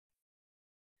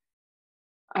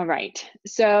All right.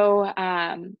 So,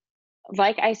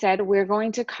 like I said, we're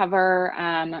going to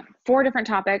cover four different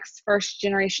topics. First,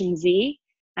 Generation Z,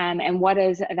 and what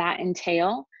does that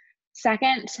entail?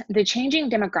 Second, the changing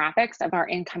demographics of our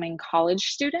incoming college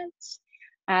students.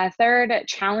 Third,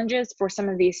 challenges for some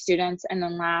of these students. And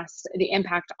then last, the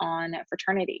impact on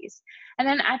fraternities. And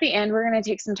then at the end, we're going to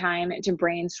take some time to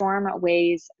brainstorm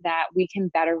ways that we can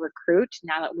better recruit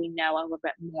now that we know a little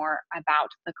bit more about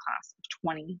the class of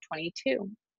 2022.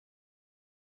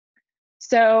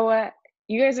 So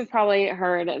you guys have probably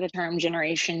heard the term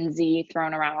Generation Z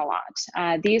thrown around a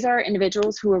lot. These are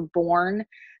individuals who were born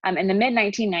in the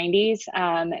mid-1990s.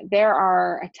 There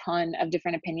are a ton of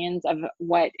different opinions of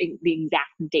what the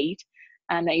exact date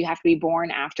that you have to be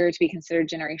born after to be considered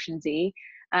Generation Z.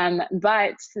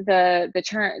 But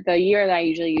the year that I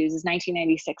usually use is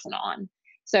 1996 and on.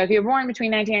 So if you're born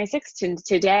between 1996 to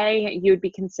today, you would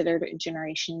be considered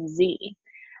Generation Z.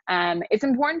 It's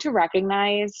important to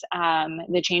recognize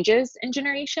the changes in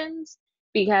generations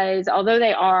because although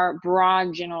they are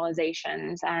broad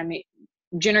generalizations,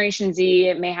 Generation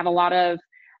Z may have a lot of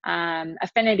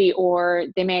affinity, or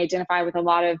they may identify with a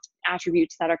lot of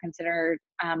attributes that are considered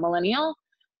millennial,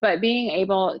 but being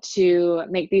able to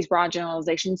make these broad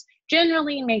generalizations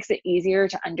generally makes it easier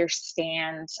to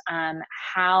understand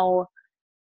how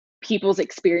people's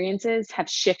experiences have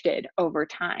shifted over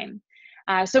time.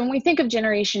 So when we think of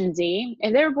Generation Z,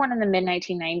 if they were born in the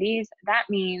mid-1990s, that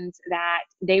means that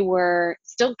they were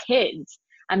still kids,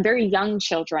 very young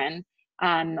children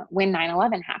when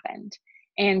 9/11 happened.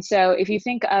 And so if you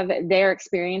think of their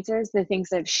experiences, the things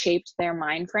that have shaped their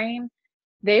mind frame,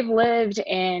 they've lived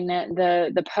in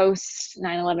the post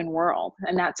 9/11 world,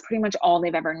 and that's pretty much all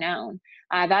they've ever known.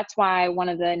 That's why one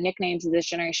of the nicknames of this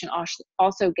generation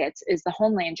also gets is the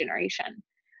Homeland Generation.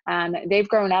 They've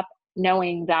grown up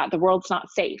knowing that the world's not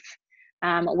safe,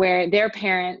 where their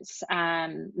parents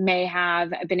may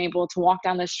have been able to walk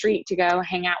down the street to go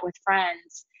hang out with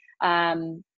friends.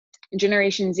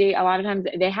 Generation Z, a lot of times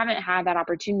they haven't had that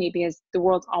opportunity because the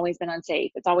world's always been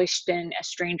unsafe. It's always been a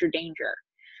stranger danger.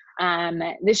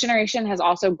 This generation has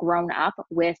also grown up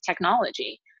with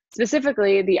technology,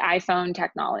 specifically the iPhone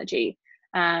technology.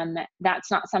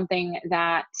 That's not something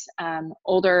that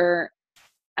older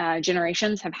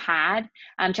generations have had.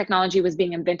 Technology was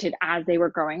being invented as they were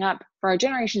growing up. For our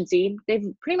Generation Z, they've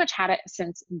pretty much had it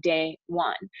since day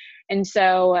one. And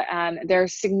so they're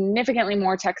significantly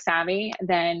more tech savvy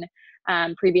than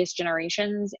previous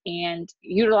generations and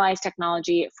utilize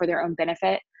technology for their own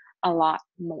benefit a lot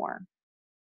more.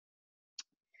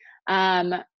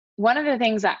 One of the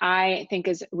things that I think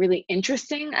is really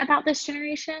interesting about this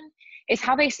generation is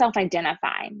how they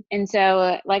self-identify. And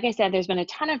so, like I said, there's been a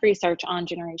ton of research on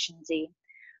Generation Z.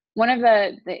 One of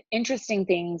the interesting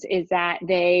things is that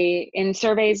they, in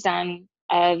surveys done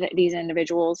of these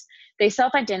individuals, they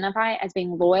self-identify as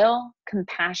being loyal,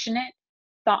 compassionate,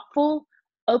 thoughtful,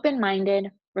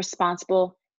 open-minded,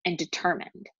 responsible, and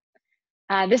determined.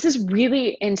 This is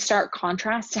really in stark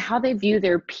contrast to how they view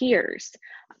their peers.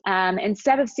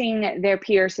 Instead of seeing their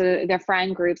peers, so their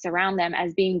friend groups around them,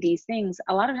 as being these things,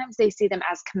 a lot of times they see them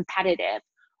as competitive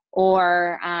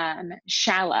or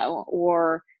shallow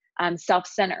or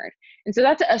self-centered. And so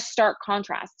that's a stark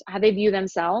contrast, how they view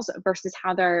themselves versus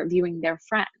how they're viewing their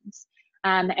friends.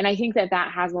 And I think that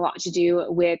that has a lot to do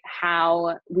with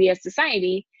how we as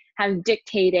society have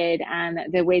dictated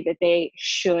the way that they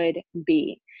should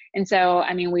be. And so,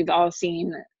 I mean, we've all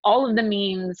seen all of the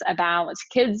memes about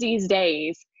kids these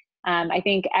days. I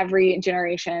think every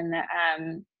generation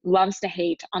loves to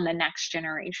hate on the next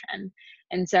generation.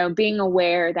 And so being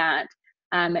aware that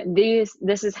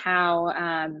this is how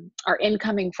our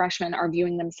incoming freshmen are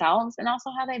viewing themselves and also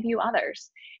how they view others.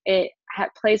 It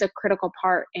plays a critical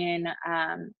part in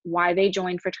why they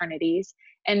join fraternities,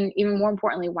 and even more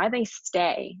importantly, why they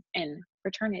stay in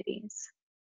fraternities.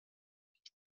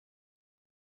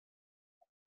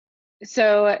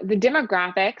 So the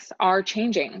demographics are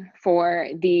changing for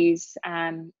these,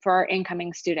 for our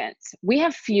incoming students. We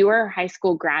have fewer high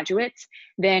school graduates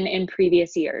than in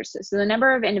previous years. So the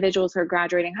number of individuals who are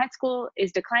graduating high school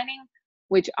is declining,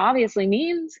 which obviously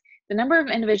means the number of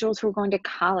individuals who are going to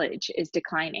college is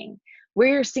declining.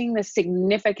 We're seeing this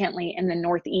significantly in the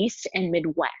Northeast and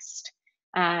Midwest.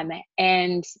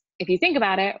 And if you think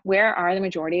about it, where are the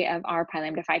majority of our Pi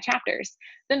Lambda Phi chapters?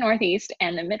 The Northeast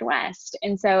and the Midwest.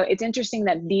 And so it's interesting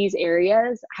that these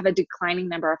areas have a declining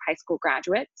number of high school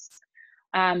graduates.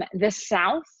 The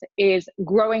South is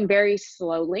growing very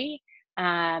slowly.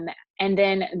 And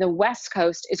then the West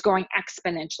Coast is growing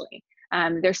exponentially.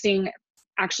 They're seeing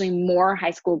actually more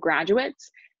high school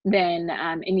graduates than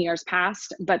in years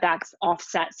past, but that's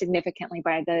offset significantly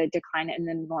by the decline in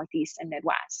the Northeast and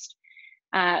Midwest.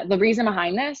 The reason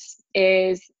behind this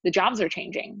is the jobs are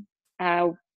changing.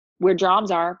 Where jobs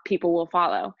are, people will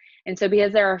follow. And so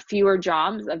because there are fewer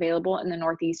jobs available in the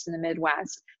Northeast and the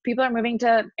Midwest, people are moving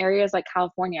to areas like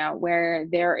California, where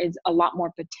there is a lot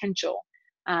more potential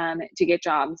to get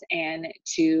jobs and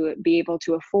to be able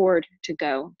to afford to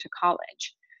go to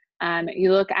college.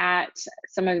 You look at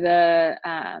some of the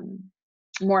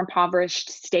more impoverished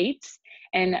states,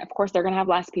 and of course, they're going to have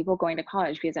less people going to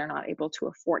college because they're not able to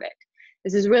afford it.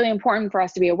 This is really important for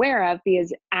us to be aware of,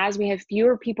 because as we have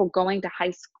fewer people going to high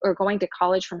school or going to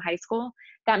college from high school,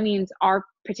 that means our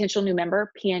potential new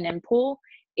member PNM pool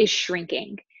is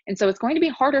shrinking. And so it's going to be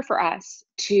harder for us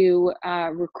to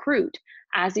recruit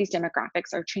as these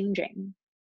demographics are changing.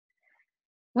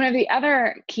 One of the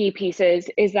other key pieces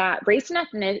is that race and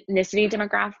ethnicity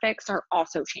demographics are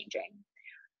also changing.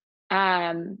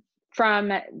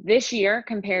 From this year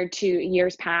compared to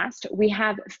years past, we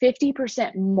have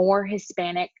 50% more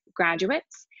Hispanic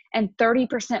graduates and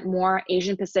 30% more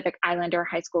Asian Pacific Islander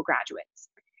high school graduates.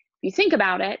 If you think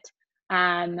about it,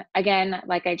 again,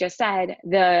 like I just said,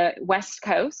 the West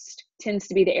Coast tends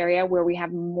to be the area where we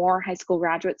have more high school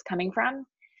graduates coming from,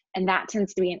 and that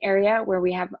tends to be an area where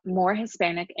we have more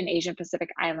Hispanic and Asian Pacific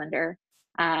Islander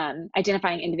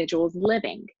identifying individuals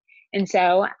living. And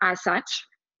so as such,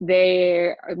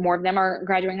 more of them are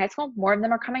graduating high school, more of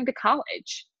them are coming to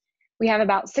college. We have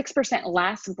about 6%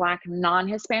 less Black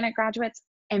non-Hispanic graduates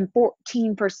and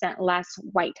 14% less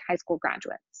white high school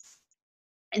graduates.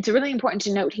 It's really important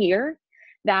to note here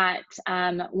that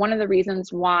one of the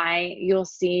reasons why you'll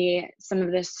see some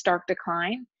of this stark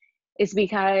decline is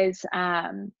because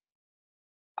our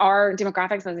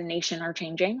demographics as a nation are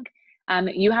changing.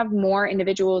 You have more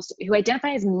individuals who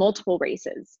identify as multiple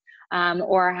races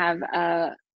or have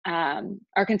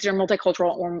are considered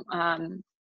multicultural or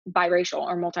biracial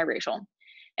or multiracial.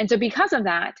 And so because of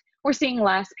that, we're seeing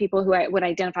less people who would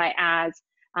identify as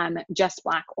just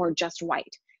Black or just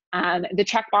white. The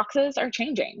check boxes are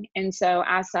changing. And so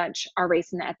as such, our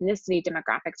race and ethnicity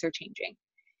demographics are changing.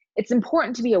 It's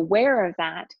important to be aware of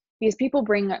that because people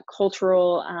bring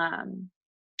cultural,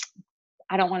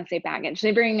 I don't want to say baggage,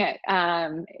 they bring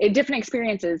different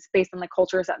experiences based on the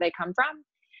cultures that they come from.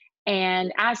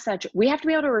 And as such, we have to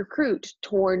be able to recruit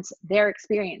towards their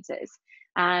experiences.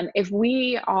 If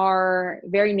we are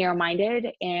very narrow-minded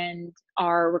and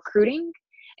are recruiting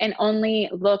and only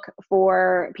look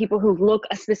for people who look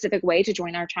a specific way to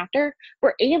join our chapter,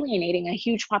 we're alienating a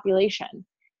huge population.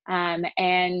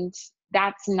 And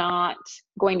that's not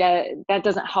going to, that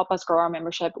doesn't help us grow our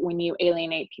membership when you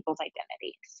alienate people's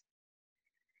identities.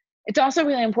 It's also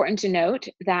really important to note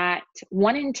that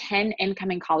 1 in 10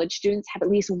 incoming college students have at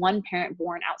least one parent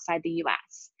born outside the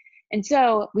US. And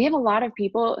so we have a lot of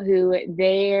people who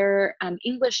their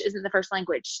English isn't the first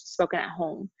language spoken at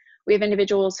home. We have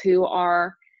individuals who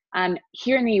are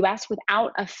here in the US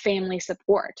without a family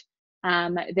support.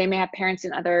 They may have parents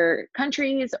in other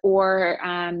countries, or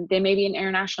they may be an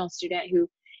international student who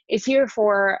is here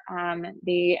for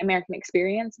the American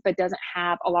experience, but doesn't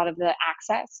have a lot of the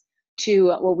access to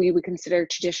what we would consider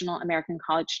traditional American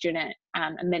college student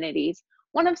amenities,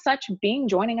 one of such being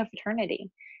joining a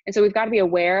fraternity. And so we've got to be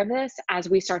aware of this as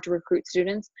we start to recruit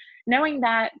students, knowing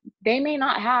that they may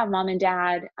not have mom and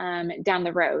dad down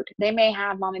the road. They may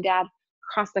have mom and dad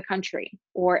across the country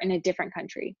or in a different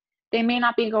country. They may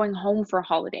not be going home for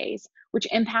holidays, which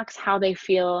impacts how they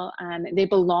feel they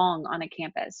belong on a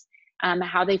campus,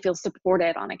 how they feel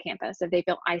supported on a campus, if they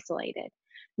feel isolated.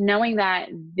 Knowing that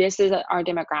this is our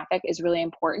demographic is really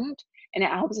important, and it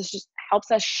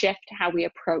helps us shift how we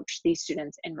approach these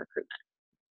students in recruitment.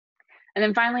 And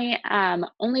then finally,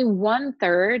 only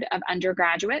 1/3 of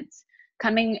undergraduates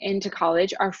coming into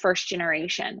college are first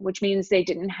generation, which means they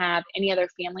didn't have any other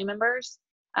family members,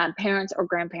 parents or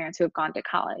grandparents who have gone to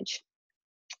college.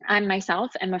 I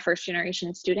myself am a first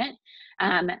generation student.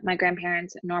 My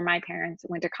grandparents nor my parents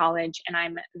went to college, and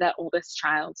I'm the oldest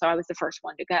child, so I was the first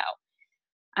one to go.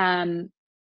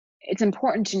 It's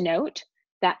important to note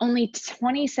that only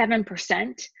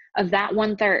 27% of that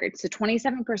 1/3, so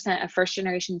 27% of first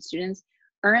generation students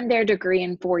earned their degree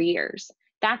in 4 years.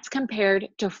 That's compared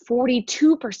to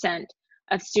 42%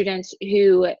 of students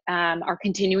who are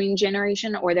continuing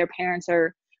generation or their parents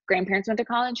or grandparents went to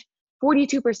college.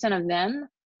 42% of them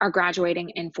are graduating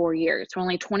in 4 years. So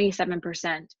only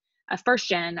 27% of first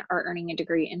gen are earning a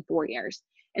degree in 4 years.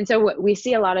 And so we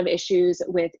see a lot of issues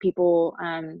with people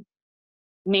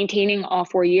maintaining all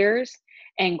 4 years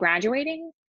and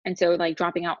graduating, and so like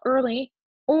dropping out early,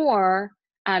 or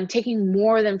taking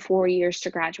more than 4 years to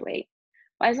graduate.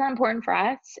 Why is that important for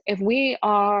us? If we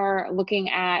are looking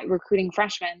at recruiting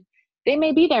freshmen, they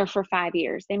may be there for 5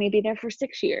 years, they may be there for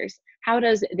 6 years. How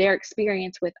does their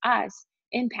experience with us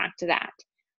impact that?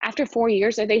 After 4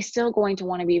 years, are they still going to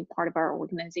want to be part of our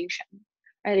organization?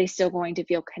 Are they still going to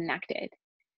feel connected?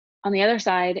 On the other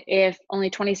side, if only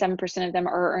 27% of them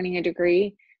are earning a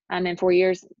degree in 4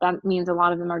 years, that means a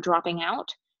lot of them are dropping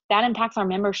out. That impacts our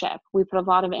membership. We put a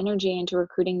lot of energy into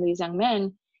recruiting these young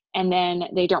men, and then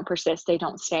they don't persist, they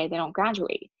don't stay, they don't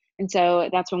graduate. And so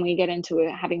that's when we get into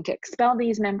having to expel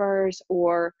these members,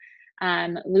 or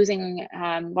losing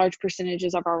large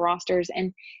percentages of our rosters,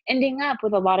 and ending up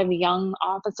with a lot of young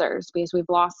officers because we've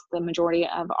lost the majority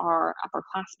of our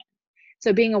upperclassmen.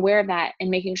 So being aware of that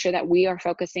and making sure that we are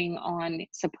focusing on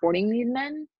supporting these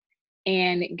men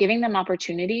and giving them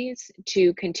opportunities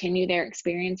to continue their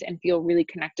experience and feel really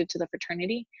connected to the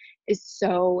fraternity is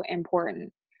so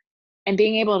important. And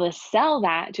being able to sell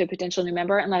that to a potential new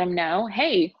member and let them know,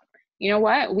 hey, you know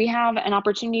what, we have an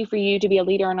opportunity for you to be a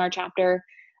leader in our chapter,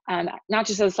 not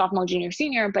just as a sophomore, junior,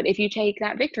 senior, but if you take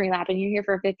that victory lap and you're here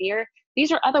for a 5th year,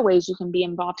 these are other ways you can be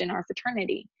involved in our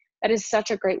fraternity. That is such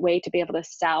a great way to be able to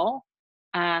sell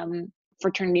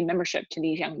fraternity membership to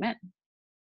these young men.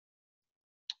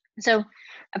 So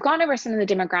I've gone over some of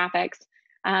the demographics.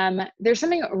 There's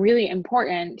something really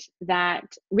important that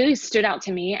really stood out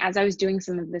to me as I was doing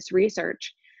some of this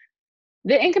research.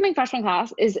 The incoming freshman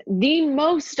class is the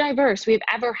most diverse we've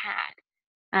ever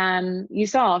had. You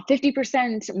saw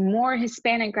 50% more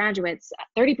Hispanic graduates,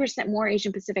 30% more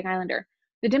Asian Pacific Islander.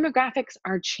 The demographics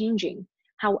are changing.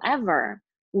 However,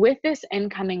 with this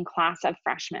incoming class of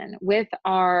freshmen, with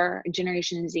our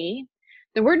Generation Z,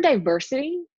 the word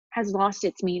diversity has lost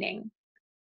its meaning.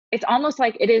 It's almost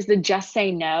like it is the just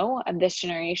say no of this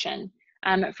generation.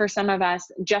 For some of us,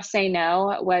 just say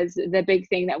no was the big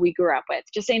thing that we grew up with.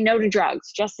 Just say no to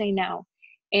drugs, just say no.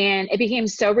 And it became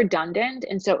so redundant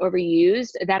and so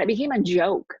overused that it became a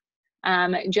joke.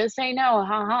 Just say no,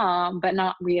 haha, but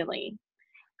not really.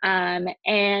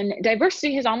 And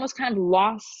diversity has almost kind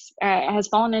of has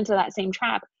fallen into that same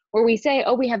trap where we say,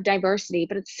 oh, we have diversity,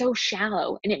 but it's so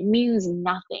shallow and it means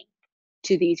nothing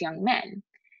to these young men.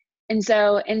 And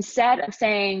so instead of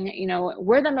saying, you know,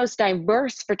 we're the most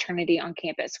diverse fraternity on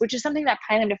campus, which is something that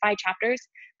Pi Lambda Phi chapters,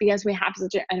 because we have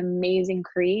such an amazing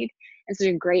creed and such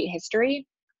a great history,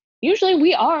 usually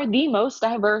we are the most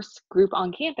diverse group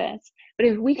on campus. But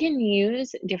if we can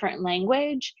use different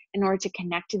language in order to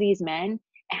connect to these men,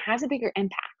 it has a bigger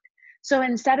impact. So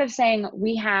instead of saying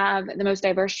we have the most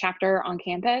diverse chapter on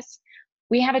campus,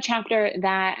 we have a chapter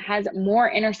that has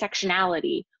more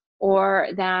intersectionality, or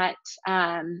that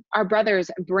our brothers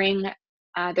bring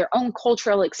their own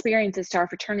cultural experiences to our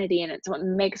fraternity, and it's what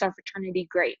makes our fraternity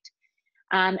great.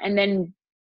 And then,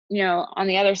 you know, on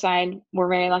the other side, we're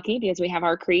very lucky because we have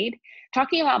our creed,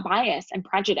 talking about bias and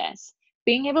prejudice.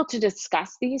 Being able to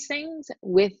discuss these things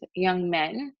with young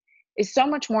men is so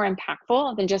much more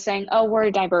impactful than just saying, oh, we're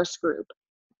a diverse group.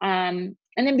 And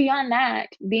then beyond that,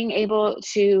 being able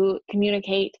to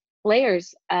communicate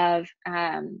layers of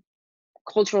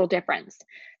cultural difference.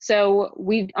 So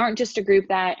we aren't just a group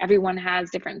that everyone has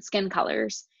different skin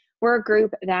colors. We're a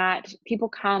group that people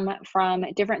come from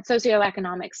different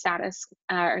socioeconomic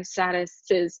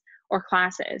statuses or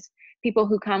classes. People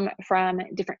who come from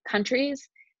different countries,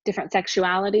 different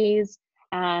sexualities,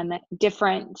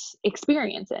 different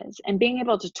experiences, and being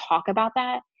able to talk about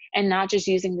that and not just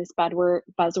using this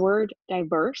buzzword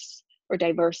diverse or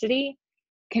diversity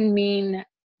can mean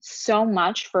so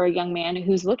much for a young man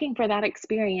who's looking for that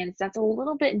experience that's a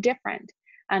little bit different,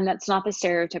 and that's not the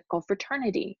stereotypical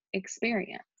fraternity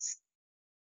experience.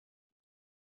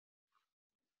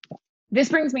 This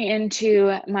brings me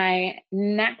into my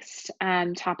next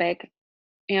topic.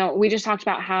 You know, we just talked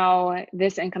about how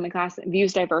this incoming class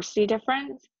views diversity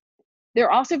different.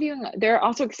 They're also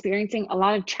experiencing a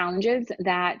lot of challenges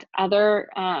that other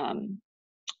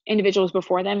individuals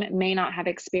before them may not have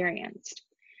experienced.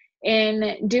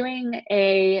 In doing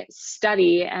a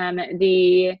study,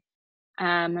 the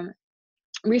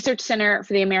Research Center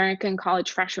for the American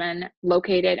College Freshmen,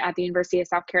 located at the University of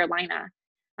South Carolina,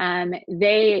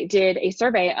 they did a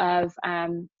survey of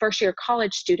first-year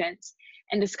college students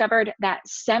and discovered that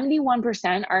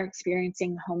 71% are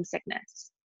experiencing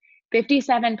homesickness,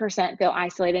 57% feel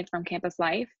isolated from campus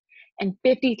life, and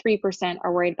 53%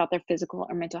 are worried about their physical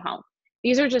or mental health.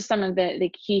 These are just some of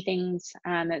the key things.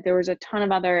 There was a ton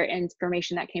of other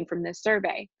information that came from this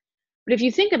survey. But if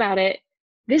you think about it,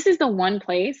 this is the one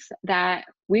place that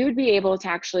we would be able to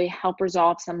actually help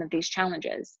resolve some of these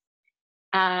challenges.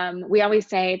 We always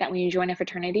say that when you join a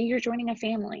fraternity, you're joining a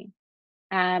family.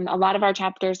 A lot of our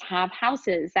chapters have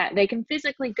houses that they can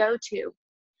physically go to.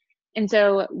 And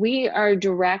so we are a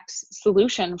direct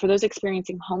solution for those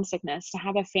experiencing homesickness to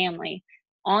have a family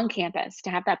on campus, to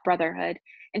have that brotherhood,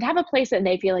 and to have a place that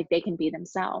they feel like they can be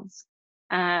themselves.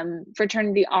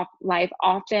 Fraternity life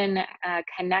often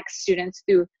connects students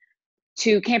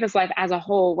to campus life as a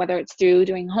whole, whether it's through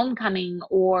doing homecoming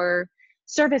or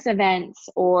service events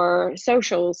or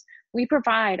socials. We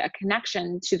provide a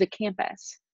connection to the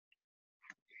campus.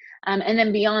 And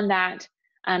then beyond that,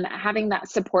 having that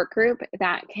support group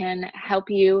that can help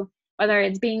you, whether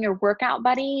it's being your workout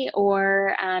buddy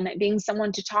or being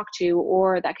someone to talk to,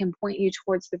 or that can point you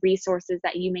towards the resources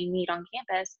that you may need on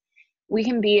campus, we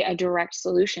can be a direct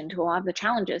solution to a lot of the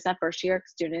challenges that first year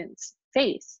students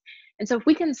face. And so if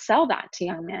we can sell that to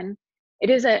young men, it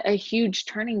is a huge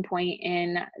turning point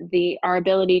in our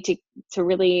ability to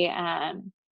really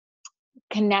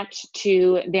connect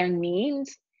to their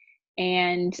needs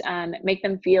and make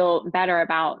them feel better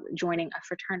about joining a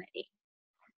fraternity.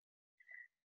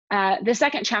 The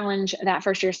second challenge that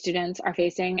first year students are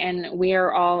facing, and we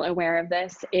are all aware of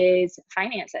this, is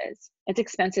finances. It's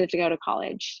expensive to go to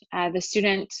college. The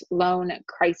student loan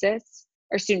crisis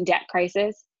or student debt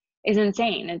crisis is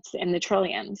insane. It's in the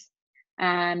trillions.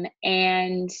 And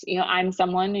I'm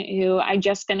someone who I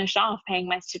just finished off paying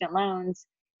my student loans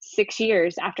 6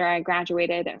 years after I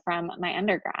graduated from my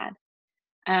undergrad.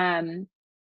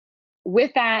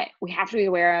 With that, we have to be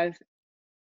aware of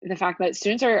the fact that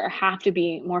students have to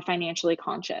be more financially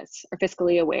conscious or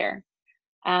fiscally aware.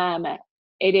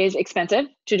 It is expensive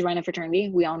to join a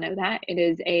fraternity. We all know that. It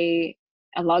is a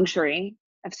luxury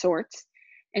of sorts.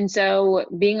 And so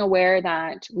being aware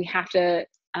that we have to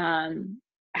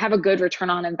have a good return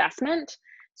on investment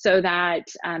so that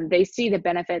they see the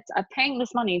benefits of paying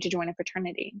this money to join a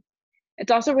fraternity.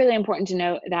 It's also really important to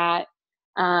note that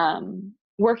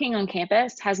working on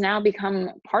campus has now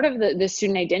become part of the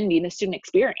student identity, the student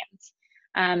experience.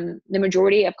 The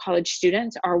majority of college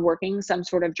students are working some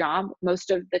sort of job.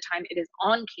 Most of the time it is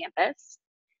on campus.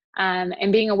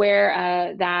 And being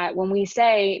aware that when we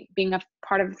say being a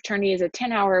part of a fraternity is a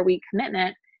 10-hour-a-week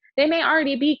commitment, they may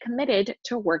already be committed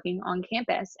to working on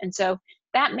campus. And so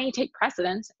that may take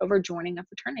precedence over joining a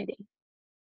fraternity.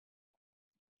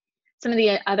 Some of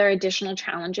the other additional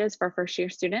challenges for first year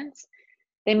students: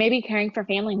 they may be caring for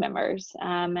family members.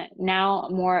 Now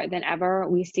more than ever,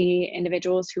 we see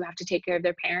individuals who have to take care of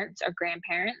their parents or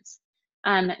grandparents,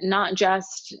 not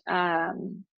just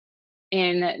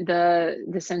in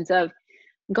the sense of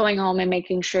going home and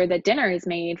making sure that dinner is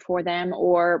made for them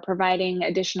or providing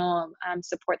additional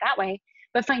support that way,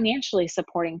 but financially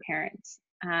supporting parents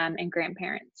and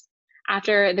grandparents.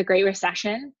 After the Great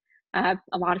Recession, a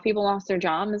lot of people lost their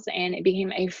jobs, and it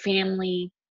became a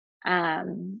family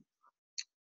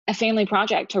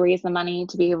project to raise the money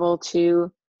to be able to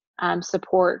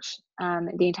support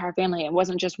the entire family. It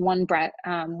wasn't just one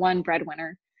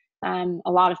breadwinner. A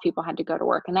lot of people had to go to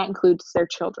work, and that includes their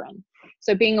children.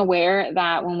 So being aware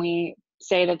that when we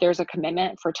say that there's a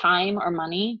commitment for time or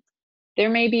money, there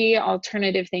may be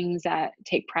alternative things that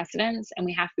take precedence, and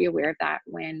we have to be aware of that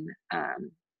when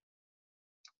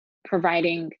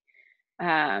providing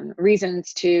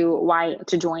reasons to why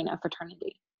to join a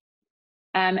fraternity.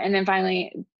 And then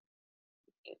finally,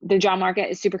 the job market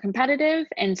is super competitive,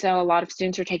 and so a lot of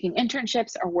students are taking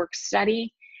internships or work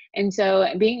study. And so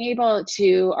being able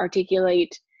to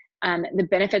articulate the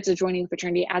benefits of joining a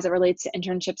fraternity as it relates to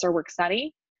internships or work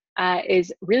study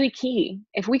is really key.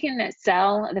 If we can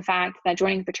sell the fact that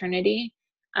joining a fraternity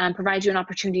provides you an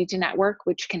opportunity to network,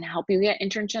 which can help you get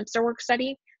internships or work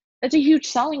study, that's a huge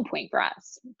selling point for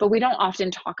us. But we don't often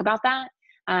talk about that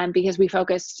because we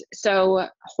focus so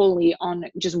wholly on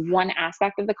just one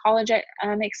aspect of the college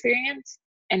experience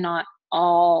and not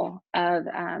all of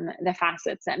the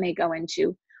facets that may go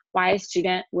into why a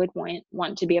student would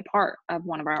want to be a part of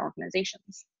one of our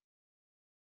organizations.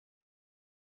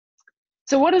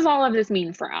 So what does all of this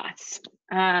mean for us?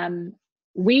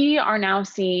 We are now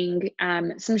seeing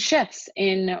some shifts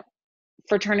in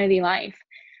fraternity life.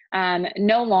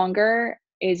 No longer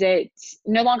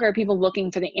are people looking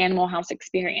for the Animal House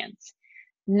experience.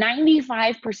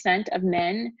 95% of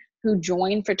men who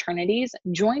join fraternities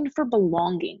joined for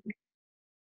belonging.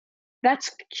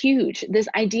 That's huge. This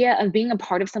idea of being a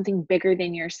part of something bigger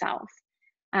than yourself.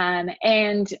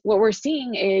 And what we're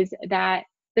seeing is that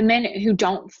the men who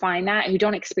don't find that, who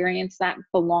don't experience that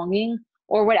belonging,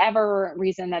 or whatever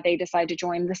reason that they decide to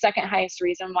join, the second highest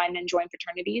reason why men join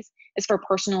fraternities is for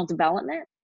personal development.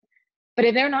 But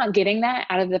if they're not getting that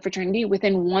out of the fraternity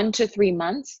within 1 to 3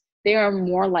 months, they are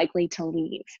more likely to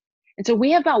leave. And so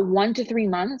we have about 1 to 3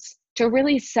 months to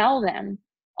really sell them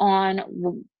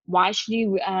on why should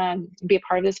you be a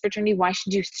part of this fraternity? Why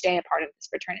should you stay a part of this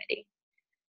fraternity?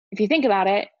 If you think about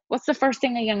it, what's the first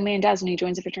thing a young man does when he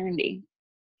joins a fraternity?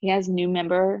 He has new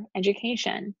member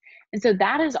education. And so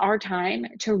that is our time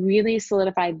to really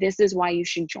solidify, this is why you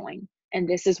should join and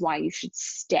this is why you should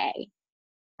stay.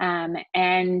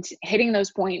 And hitting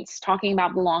those points, talking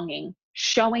about belonging,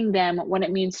 showing them what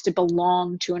it means to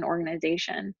belong to an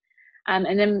organization,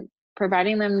 and then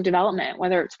providing them development,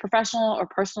 whether it's professional or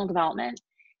personal development,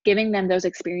 giving them those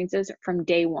experiences from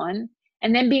day one,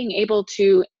 and then being able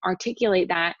to articulate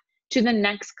that to the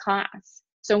next class.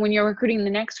 So when you're recruiting the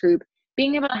next group,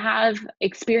 being able to have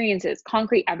experiences,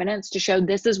 concrete evidence to show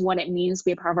this is what it means to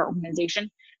be a part of our organization,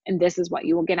 and this is what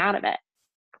you will get out of it.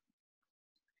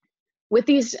 With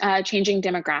these changing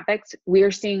demographics, we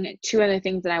are seeing two other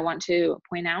things that I want to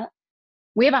point out.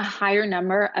 We have a higher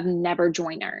number of never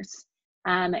joiners.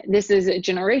 This is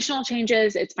generational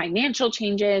changes, it's financial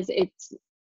changes, it's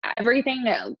everything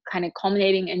kind of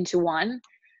culminating into one.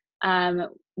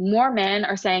 More men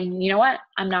are saying, you know what,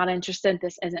 I'm not interested,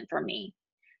 this isn't for me.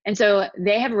 And so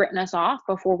they have written us off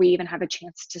before we even have a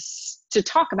chance to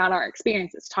talk about our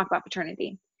experiences, talk about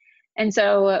fraternity. And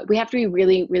so we have to be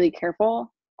really, really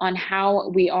careful on how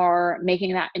we are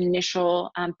making that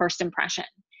initial first impression.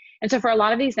 And so for a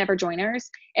lot of these never joiners,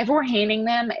 if we're handing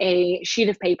them a sheet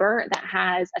of paper that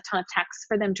has a ton of text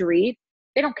for them to read,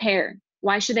 they don't care.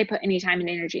 Why should they put any time and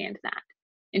energy into that,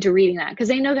 into reading that? Because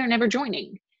they know they're never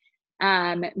joining.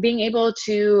 Being able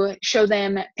to show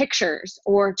them pictures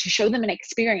or to show them an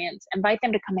experience, invite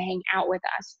them to come hang out with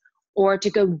us, or to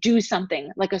go do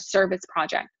something like a service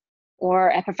project or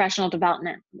a professional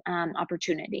development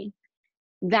opportunity.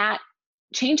 That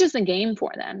changes the game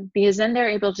for them, because then they're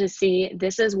able to see,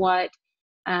 this is what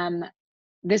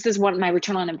my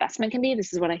return on investment can be.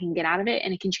 This is what I can get out of it.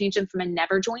 And it can change them from a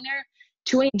never joiner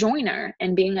to a joiner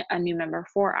and being a new member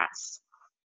for us.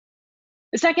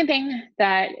 The second thing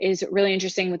that is really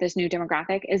interesting with this new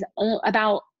demographic is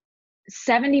about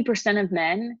 70% of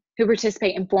men who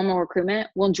participate in formal recruitment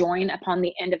will join upon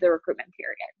the end of the recruitment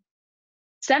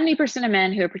period. 70% of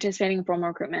men who are participating in formal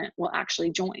recruitment will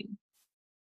actually join.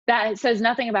 That says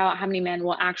nothing about how many men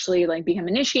will actually become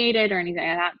initiated or anything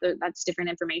like that. That's different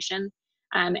information.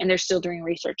 And they're still doing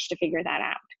research to figure that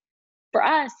out. For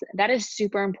us, that is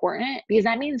super important, because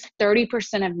that means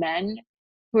 30% of men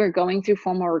who are going through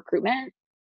formal recruitment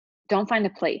don't find a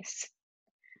place.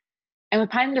 And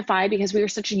with Lambda Phi, because we are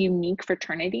such a unique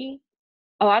fraternity,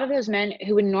 a lot of those men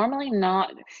who would normally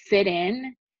not fit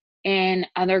in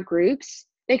other groups,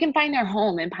 they can find their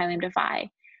home in Pi Lambda Phi.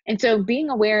 And so being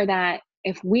aware that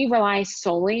if we rely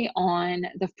solely on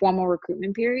the formal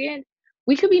recruitment period,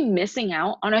 we could be missing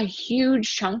out on a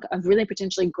huge chunk of really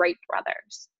potentially great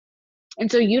brothers. And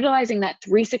so utilizing that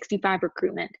 365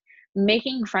 recruitment,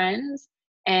 making friends,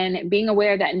 and being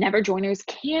aware that never joiners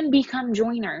can become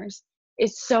joiners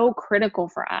is so critical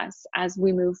for us as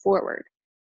we move forward.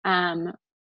 The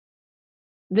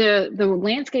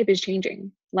landscape is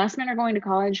changing. Less men are going to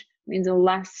college, means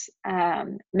less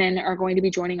men are going to be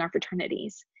joining our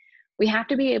fraternities. We have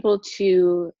to be able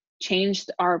to change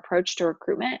our approach to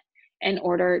recruitment in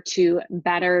order to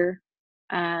better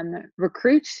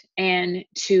recruit and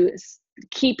to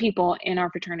keep people in our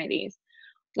fraternities.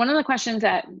 One of the questions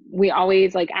that we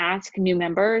always ask new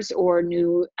members or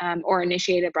new or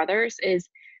initiated brothers is,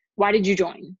 why did you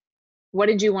join? What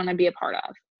did you want to be a part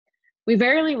of? We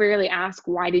very rarely ask,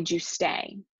 why did you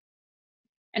stay?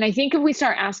 And I think if we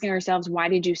start asking ourselves, why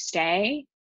did you stay?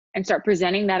 And start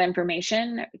presenting that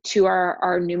information to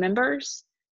our new members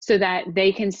so that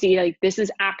they can see, this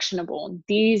is actionable.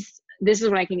 This is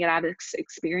what I can get out of this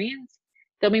experience.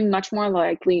 They'll be much more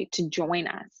likely to join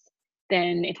us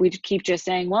than if we keep just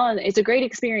saying, well, it's a great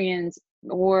experience,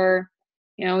 or,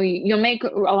 you'll make a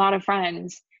lot of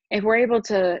friends. If we're able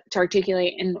to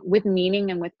articulate and with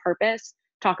meaning and with purpose,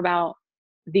 talk about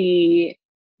the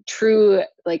true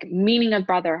meaning of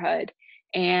brotherhood,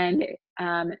 and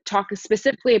talk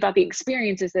specifically about the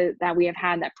experiences that we have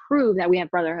had that prove that we have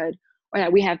brotherhood or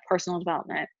that we have personal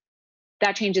development,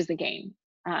 that changes the game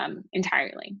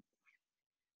entirely.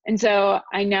 And so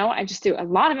I know I just threw a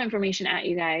lot of information at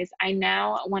you guys. I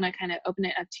now want to kind of open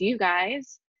it up to you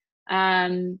guys.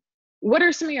 What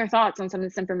are some of your thoughts on some of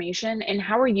this information, and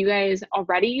how are you guys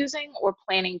already using or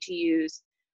planning to use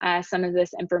some of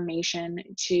this information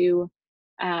to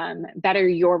better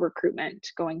your recruitment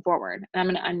going forward? And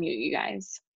I'm going to unmute you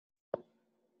guys.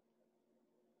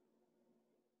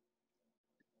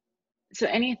 So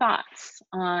any thoughts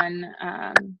on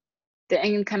the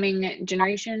incoming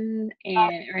generation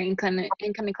or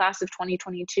incoming class of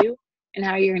 2022, and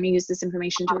how you're going to use this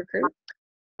information to recruit?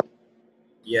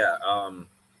 Yeah,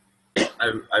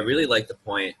 I really like the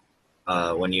point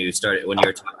when you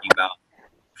were talking about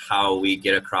how we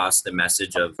get across the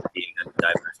message of being a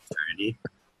diverse fraternity,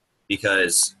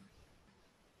 because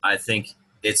I think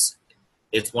it's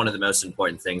it's one of the most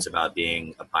important things about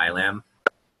being a Pi Lam,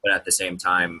 but at the same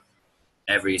time,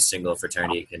 every single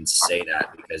fraternity can say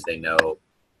that because they know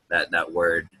that that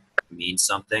word means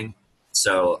something.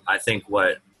 So I think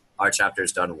what our chapter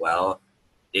has done well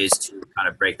is to kind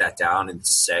of break that down and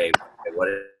say, okay, what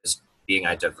does being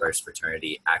a diverse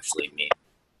fraternity actually mean?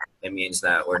 It means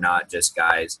that we're not just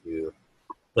guys who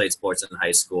played sports in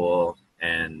high school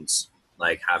and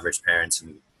like have rich parents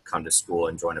and come to school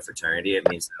and join a fraternity. It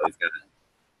means that we've got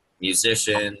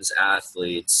musicians,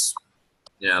 athletes,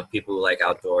 people who like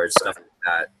outdoors, stuff like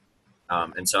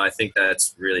that. And so I think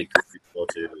that's really crucial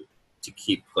to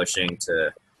keep pushing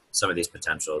to some of these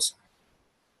potentials.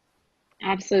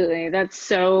 Absolutely. That's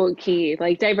so key.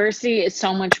 Like diversity is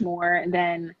so much more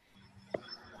than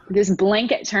this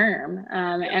blanket term.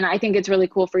 Yeah, And I think it's really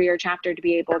cool for your chapter to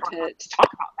be able to talk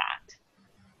about that.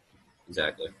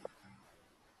 exactly.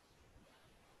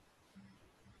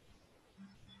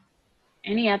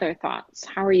 Any other thoughts?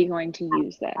 How are you going to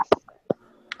use this?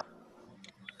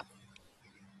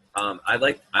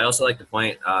 I also like the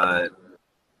point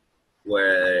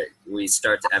where we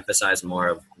start to emphasize more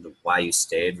of the why you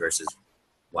stayed versus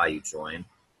why you joined.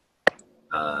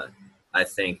 Uh, I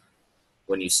think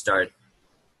when you start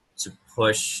to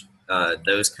push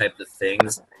those type of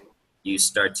things, you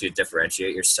start to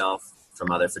differentiate yourself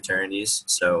from other fraternities.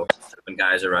 So when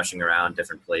guys are rushing around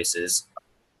different places,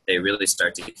 they really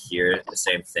start to hear the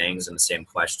same things and the same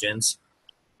questions.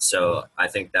 So I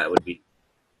think that would be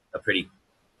a pretty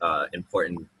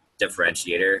important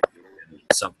differentiator and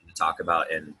something to talk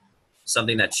about, and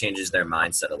something that changes their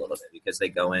mindset a little bit, because they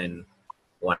go in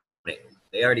one,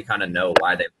 they already kind of know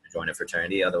why they want to join a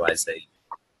fraternity. Otherwise, they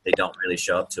don't really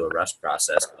show up to a rush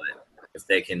process. But if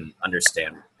they can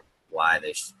understand why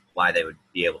why they would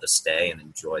be able to stay and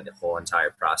enjoy the whole entire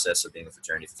process of being a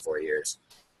fraternity for 4 years,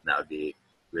 that would be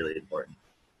really important.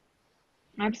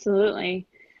 Absolutely.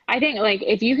 I think like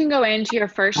if you can go into your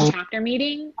first chapter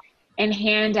meeting and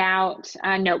hand out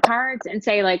note cards and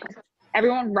say like,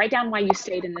 everyone write down why you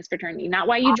stayed in this fraternity, not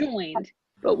why you joined,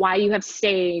 but why you have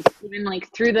stayed, even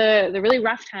like through the really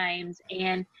rough times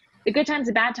and the good times,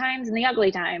 the bad times, and the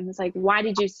ugly times. It's like, why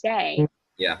did you stay?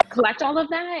 Yeah, Collect all of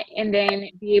that and then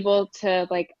be able to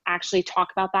like actually talk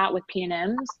about that with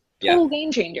P&Ms. yeah, Total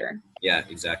game changer. yeah,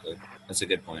 exactly. That's a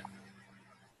good point.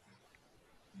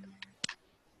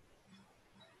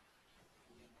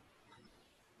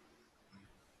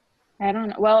 I don't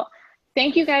know. Well,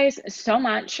 thank you guys so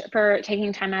much for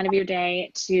taking time out of your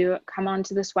day to come on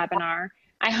to this webinar.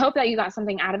 I hope that you got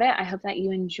something out of it. I hope that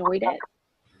you enjoyed it.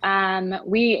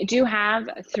 We do have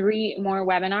 3 more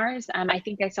webinars. I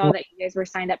think I saw that you guys were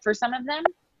signed up for some of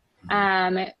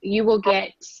them. You will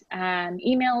get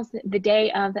emails the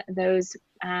day of those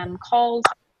calls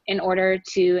in order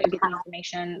to get the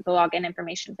information, the login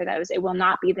information for those. It will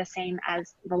not be the same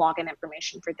as the login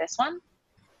information for this one.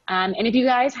 And if you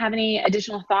guys have any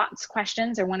additional thoughts,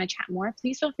 questions, or want to chat more,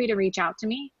 please feel free to reach out to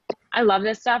me. I love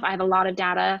this stuff. I have a lot of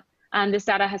data. This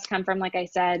data has come from, like I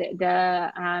said,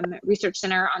 the Research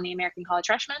Center on the American College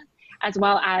Freshmen, as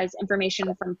well as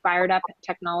information from Fired Up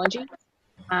Technology,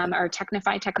 or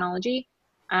Technify Technology.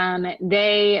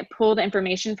 They pulled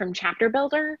information from Chapter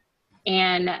Builder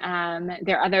and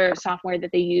their other software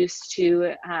that they use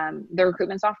to, the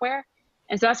recruitment software.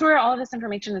 And so that's where all of this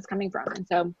information is coming from. And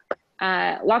so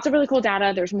lots of really cool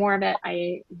data. There's more of it.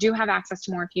 I do have access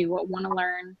to more if you want to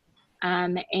learn.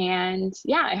 And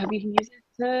yeah, I hope you can use it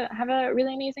to have a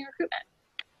really amazing recruitment.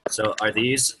 So are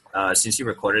these, since you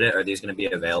recorded it, are these going to be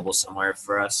available somewhere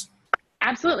for us?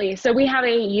 Absolutely. So we have a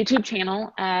YouTube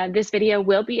channel. This video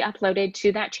will be uploaded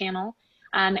to that channel.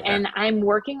 Okay. And I'm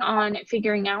working on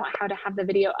figuring out how to have the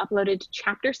video uploaded to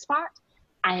Chapter Spot.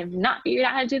 I have not figured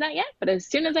out how to do that yet, but as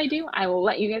soon as I do, I will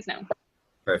let you guys know.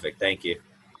 Perfect. Thank you.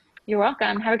 You're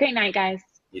welcome. Have a great night, guys.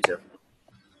 You too.